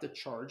you have to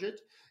charge it.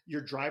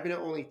 You're driving it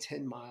only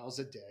 10 miles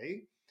a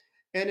day,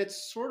 and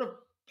it's sort of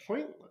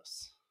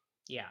pointless.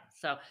 Yeah.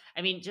 So,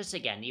 I mean, just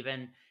again,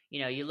 even,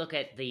 you look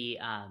at the,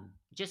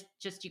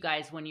 just you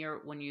guys,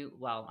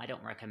 well, I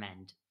don't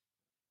recommend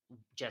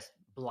just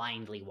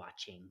blindly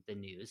watching the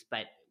news,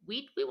 but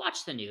we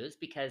watch the news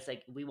because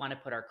like we want to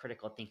put our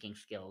critical thinking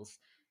skills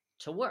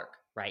to work,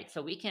 right?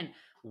 So we can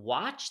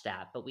watch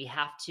that, but we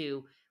have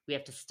to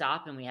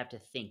stop and we have to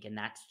think, and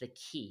that's the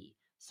key.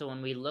 So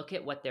when we look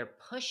at what they're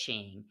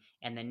pushing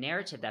and the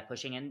narrative that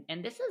pushing,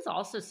 and this is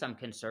also some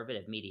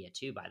conservative media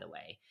too, by the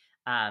way.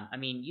 I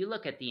mean, you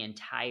look at the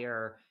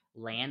entire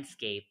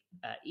landscape,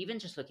 even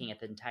just looking at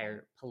the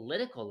entire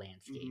political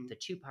landscape, the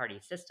two-party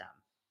system,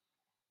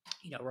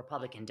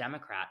 Republican,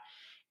 Democrat,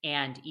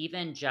 and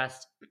even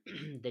just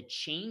the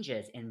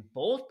changes in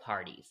both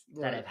parties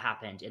that have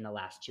happened in the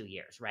last 2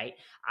 years, right?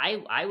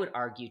 I would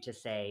argue to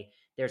say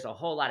there's a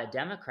whole lot of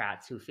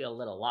Democrats who feel a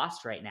little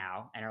lost right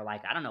now and are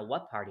like, I don't know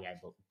what party I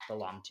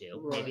belong to.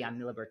 Right. Maybe I'm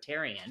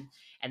libertarian.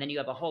 And then you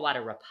have a whole lot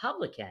of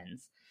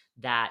Republicans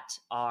that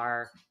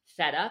are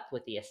fed up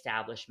with the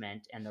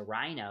establishment and the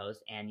rhinos.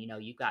 And,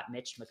 you've got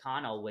Mitch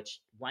McConnell, which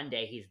one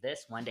day he's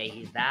this, one day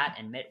he's that,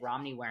 and Mitt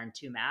Romney wearing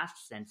 2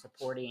 masks and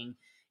supporting,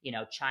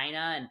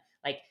 China. And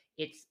like,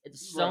 it's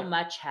so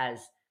much has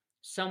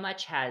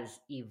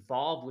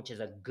evolved, which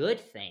is a good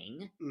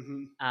thing.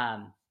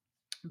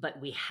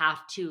 But we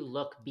have to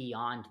look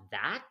beyond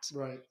that.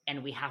 Right.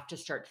 And we have to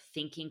start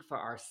thinking for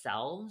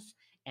ourselves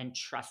and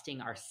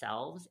trusting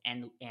ourselves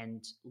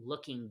and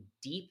looking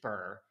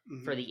deeper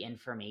for the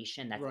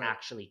information that's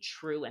actually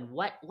true and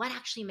what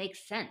actually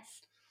makes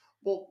sense.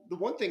 Well, the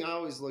one thing I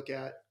always look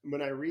at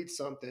when I read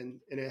something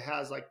and it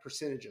has like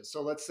percentages.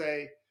 So let's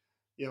say,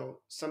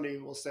 somebody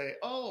will say,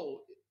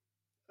 oh,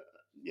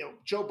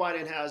 Joe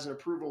Biden has an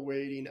approval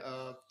rating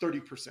of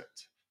 30%.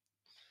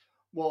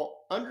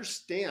 Well,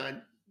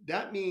 understand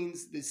that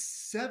means the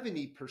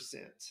 70%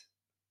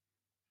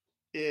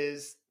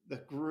 is the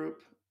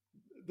group,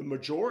 the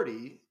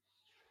majority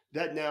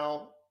that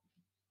now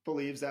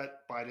believes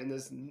that Biden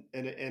is an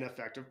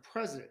effective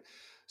president.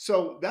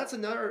 So that's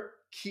another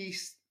key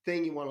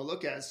thing you want to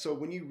look at. So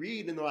when you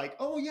read and they're like,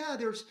 oh yeah,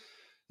 there's,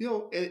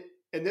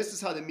 and this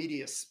is how the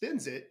media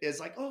spins it,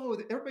 is like,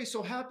 oh, everybody's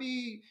so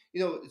happy,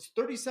 it's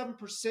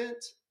 37%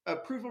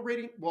 approval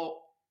rating.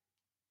 Well,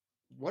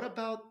 what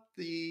about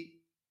the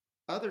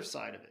other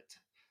side of it?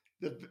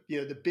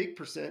 The big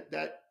percent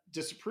that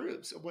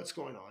disapproves of what's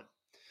going on.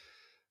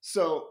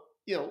 So,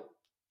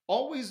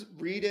 always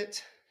read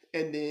it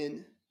and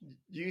then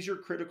use your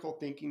critical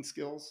thinking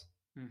skills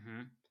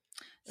and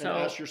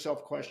ask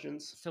yourself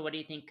questions. So what do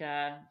you think?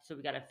 So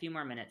we got a few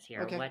more minutes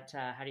here. Okay.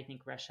 How do you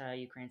think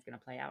Russia-Ukraine's going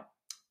to play out?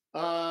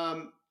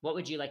 What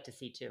would you like to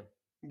see too?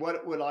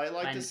 What would I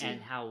like to see?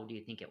 And how do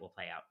you think it will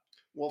play out?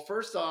 Well,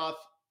 first off,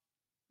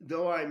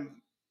 though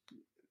I'm,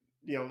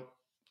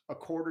 a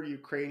quarter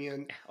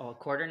Ukrainian. Oh, a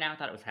quarter now? I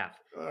thought it was half.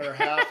 Or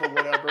half or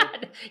whatever.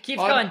 Keeps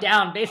going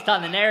down based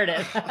on the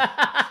narrative.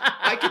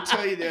 I can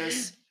tell you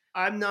this.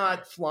 I'm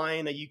not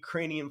flying a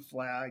Ukrainian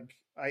flag.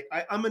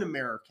 I'm an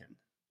American.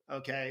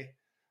 Okay.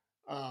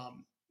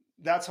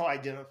 That's how I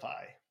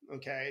identify.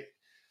 Okay.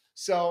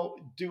 So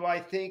do I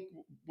think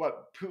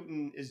what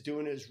Putin is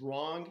doing is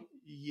wrong?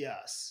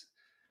 Yes.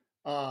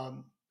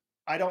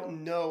 I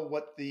don't know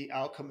what the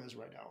outcome is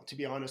right now, to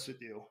be honest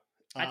with you.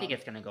 I think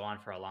it's going to go on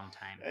for a long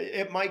time.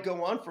 It might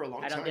go on for a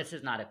long time. This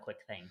is not a quick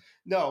thing.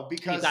 No,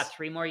 because you've got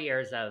 3 more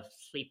years of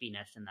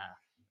sleepiness in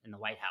the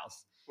White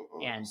House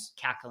and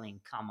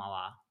cackling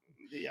Kamala.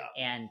 Yeah.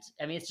 And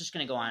I mean, it's just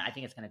going to go on. I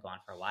think it's going to go on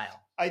for a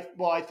while.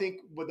 I think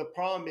what the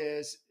problem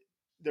is,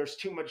 there's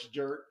too much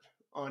dirt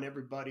on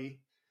everybody.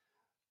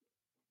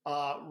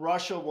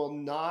 Russia will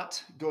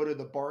not go to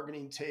the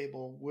bargaining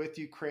table with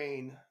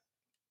Ukraine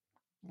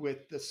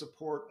with the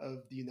support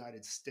of the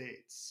United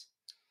States.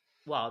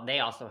 Well, they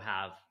also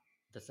have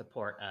the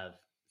support of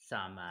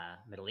some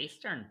Middle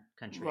Eastern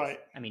countries. Right.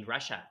 I mean,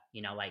 Russia,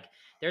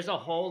 there's a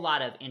whole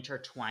lot of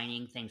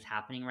intertwining things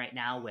happening right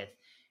now with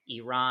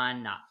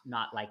Iran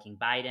not liking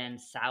Biden.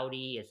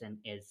 Saudi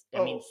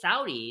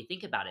Saudi,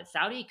 think about it.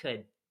 Saudi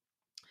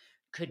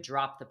could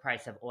drop the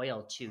price of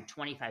oil to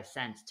 25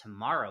 cents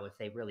tomorrow if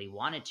they really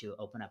wanted to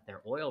open up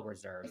their oil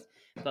reserves.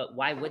 But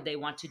why would they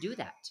want to do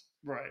that?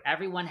 Right.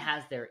 Everyone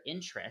has their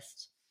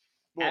interest.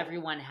 Well,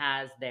 everyone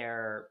has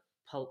their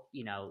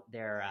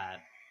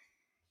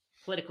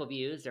political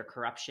views, their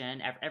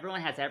corruption.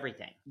 Everyone has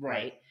everything,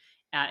 right?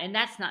 And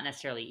that's not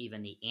necessarily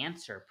even the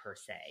answer per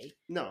se.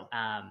 No.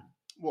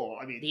 Well,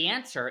 I mean, the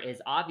answer is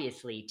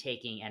obviously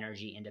taking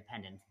energy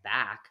independence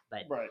back.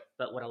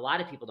 But what a lot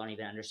of people don't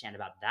even understand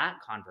about that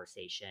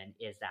conversation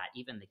is that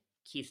even the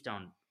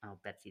Keystone,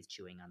 Betsy's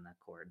chewing on the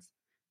cords.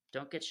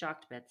 Don't get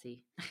shocked,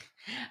 Betsy.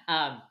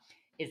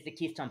 Is the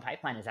Keystone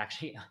Pipeline is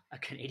actually a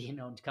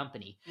Canadian-owned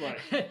company.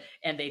 Right.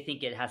 And they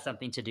think it has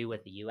something to do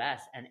with the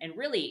U.S. And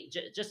really,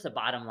 just the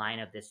bottom line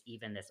of this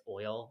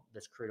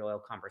crude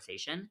oil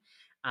conversation,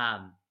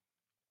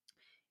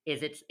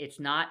 is it's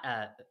not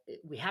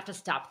we have to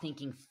stop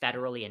thinking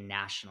federally and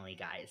nationally,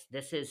 guys.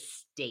 This is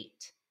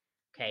state.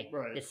 Okay?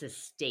 Right. This is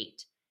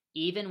state.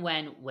 Even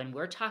when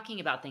we're talking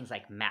about things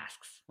like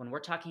masks, when we're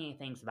talking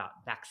things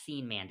about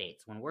vaccine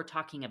mandates, when we're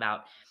talking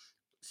about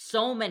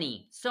so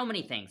many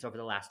things over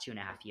the last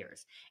 2.5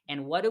 years.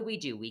 And what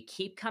do? We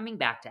keep coming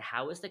back to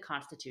how is the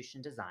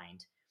Constitution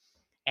designed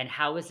and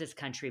how is this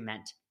country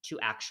meant to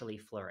actually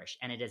flourish?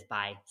 And it is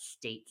by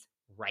states'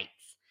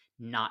 rights,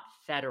 not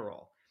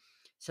federal.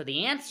 So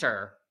the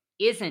answer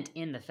isn't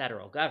in the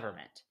federal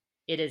government.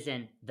 It is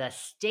in the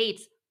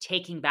states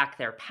taking back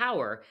their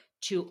power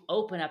to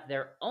open up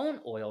their own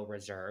oil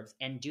reserves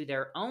and do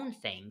their own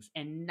things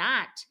and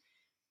not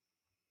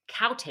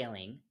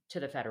cowtailing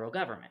to the federal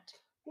government.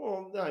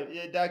 Well, no,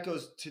 that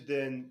goes to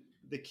then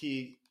the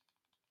key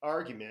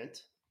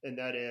argument, and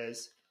that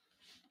is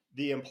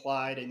the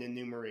implied and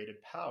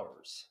enumerated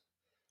powers.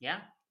 Yeah.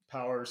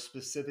 Powers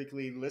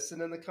specifically listed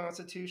in the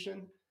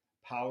Constitution,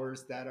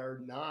 powers that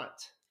are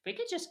not.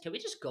 Can we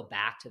just go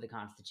back to the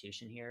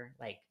Constitution here?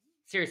 Like,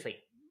 seriously,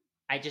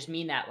 I just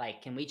mean that,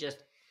 like, can we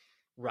just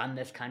run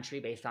this country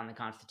based on the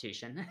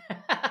Constitution?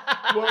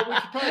 Well, we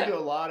could probably do a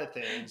lot of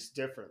things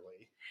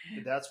differently,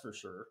 that's for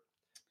sure.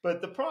 But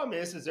the problem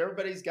is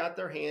everybody's got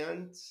their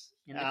hands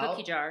in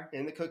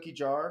the cookie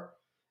jar,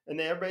 and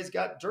then everybody's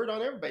got dirt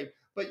on everybody.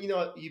 But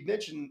you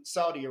mentioned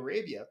Saudi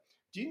Arabia.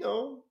 Do you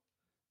know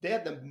they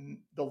had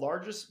the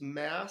largest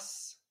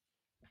mass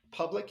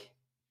public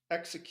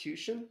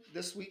execution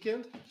this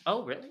weekend?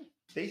 Oh, really?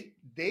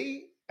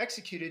 They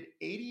executed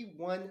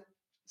 81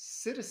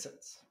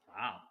 citizens.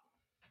 Wow.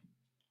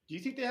 Do you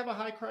think they have a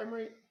high crime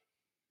rate?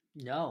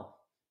 No,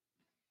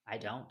 I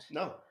don't.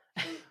 No.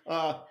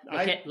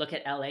 Look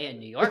at LA and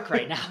New York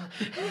right now.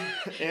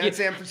 And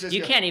San Francisco.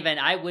 You can't even.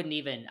 I wouldn't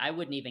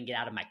even get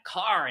out of my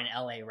car in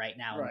LA right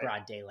now in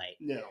broad daylight.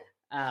 No.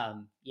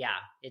 Yeah,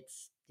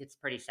 it's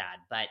pretty sad.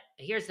 But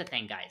here's the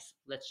thing, guys.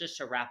 Let's just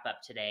to wrap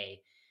up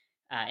today.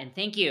 And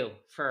thank you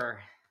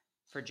for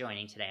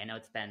joining today. I know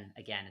it's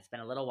been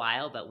a little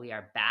while, but we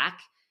are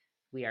back.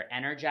 We are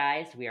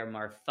energized. We are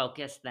more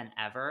focused than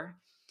ever.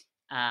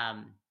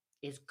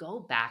 Is go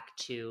back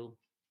to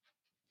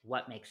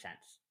what makes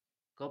sense.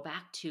 Go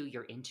back to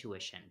your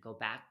intuition. Go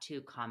back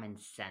to common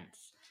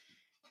sense.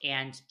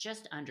 And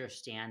just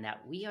understand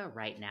that we are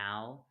right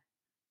now,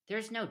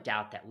 there's no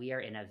doubt that we are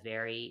in a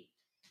very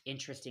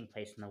interesting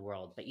place in the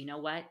world. But you know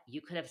what?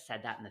 You could have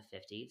said that in the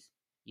 50s.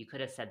 You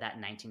could have said that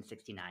in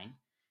 1969.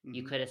 Mm-hmm.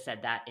 You could have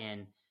said that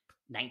in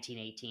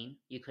 1918.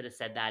 You could have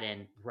said that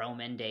in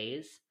Roman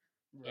days,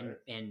 right.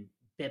 in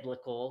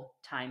biblical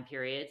time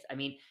periods. I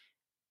mean,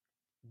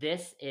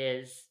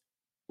 there's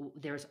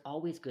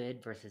always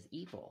good versus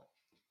evil,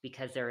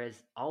 because there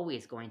is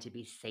always going to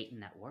be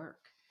Satan at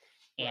work.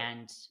 Right.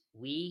 And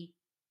we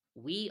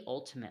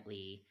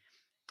ultimately,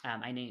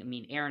 I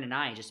mean, Aaron and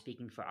I, just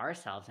speaking for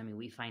ourselves, I mean,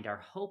 we find our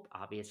hope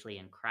obviously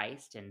in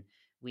Christ, and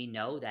we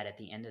know that at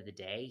the end of the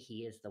day,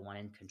 he is the one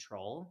in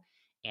control,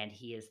 and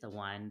he is the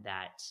one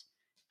that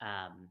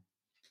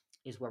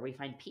is where we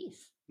find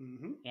peace.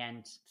 Mm-hmm.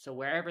 And so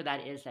wherever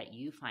that is that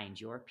you find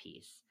your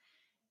peace,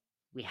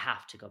 we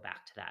have to go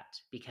back to that,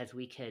 because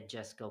we could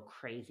just go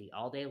crazy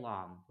all day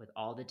long with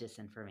all the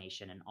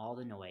disinformation and all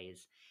the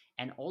noise.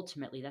 And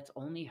ultimately, that's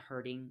only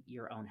hurting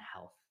your own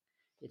health.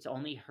 It's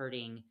only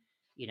hurting,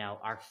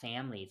 our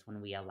families when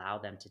we allow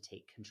them to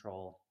take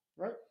control.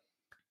 Right.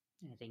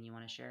 Anything you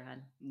want to share,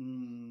 Hud?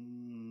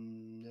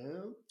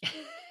 No.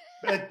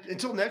 But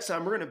until next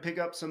time, we're going to pick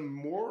up some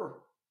more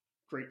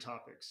great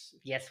topics.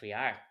 Yes, we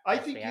are. I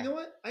think, you know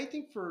what? I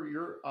think for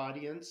your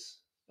audience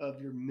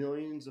of your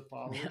millions of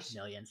followers.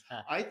 Millions.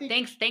 I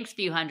think thanks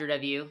few hundred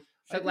of you.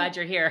 Glad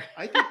you're here.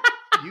 I think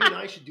you and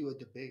I should do a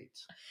debate.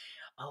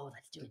 Oh,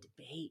 let's do a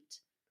debate.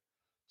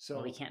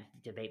 So we can't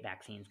debate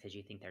vaccines because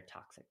you think they're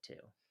toxic too.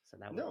 So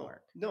that won't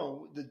work.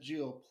 No, the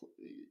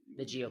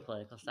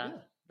geopolitical stuff,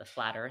 the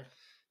flat Earth,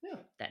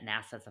 that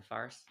NASA's a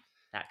farce,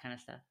 that kind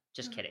of stuff.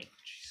 Just kidding.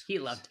 Jesus. He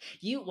loved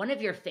you. One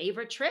of your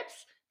favorite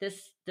trips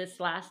this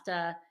last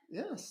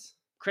yes.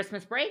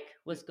 Christmas break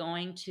was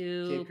going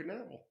to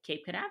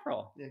Cape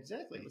Canaveral.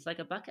 Exactly. It was like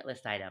a bucket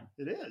list item.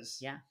 It is.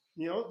 Yeah.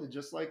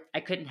 Just like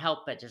I couldn't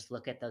help but just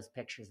look at those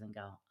pictures and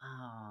go,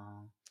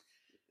 oh,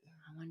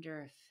 I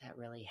wonder if that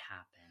really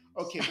happened.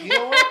 Okay, you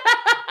know what?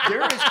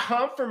 There is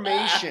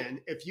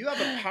confirmation. If you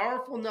have a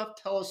powerful enough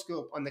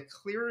telescope on the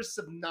clearest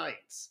of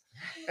nights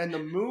and the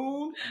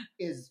moon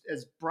is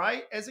as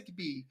bright as it could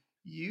be,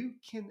 you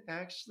can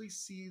actually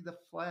see the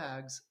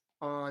flags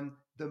on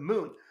the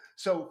moon.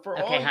 So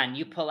hon,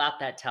 you pull out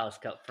that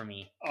telescope for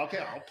me. Okay,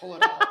 I'll pull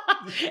it out.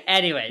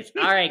 Anyways,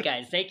 all right,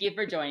 guys. Thank you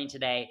for joining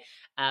today.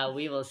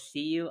 We will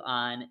see you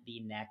on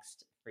the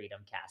next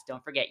Freedom Cast.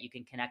 Don't forget, you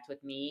can connect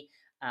with me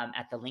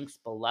at the links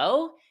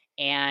below,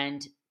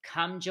 and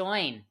come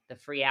join the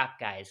free app,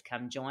 guys.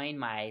 Come join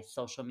my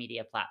social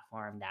media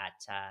platform that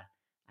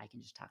I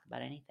can just talk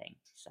about anything.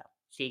 So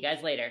see you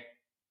guys later.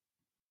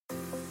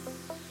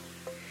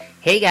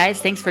 Hey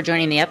guys, thanks for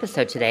joining the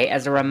episode today.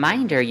 As a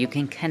reminder, you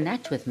can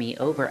connect with me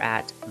over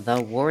at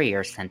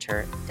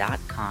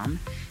thewarriorcenter.com.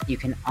 You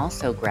can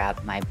also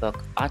grab my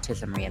book,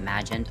 Autism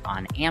Reimagined,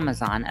 on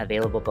Amazon,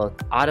 available both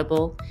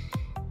Audible,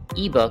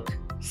 ebook,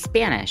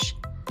 Spanish,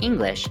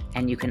 English,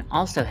 and you can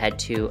also head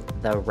to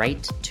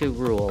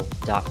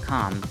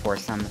therighttorule.com for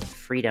some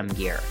freedom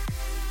gear.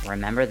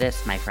 Remember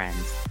this, my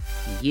friends,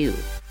 you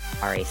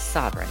are a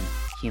sovereign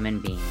human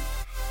being,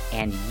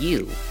 and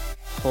you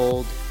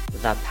hold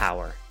the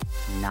power,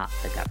 not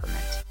the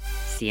government.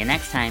 See you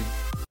next time.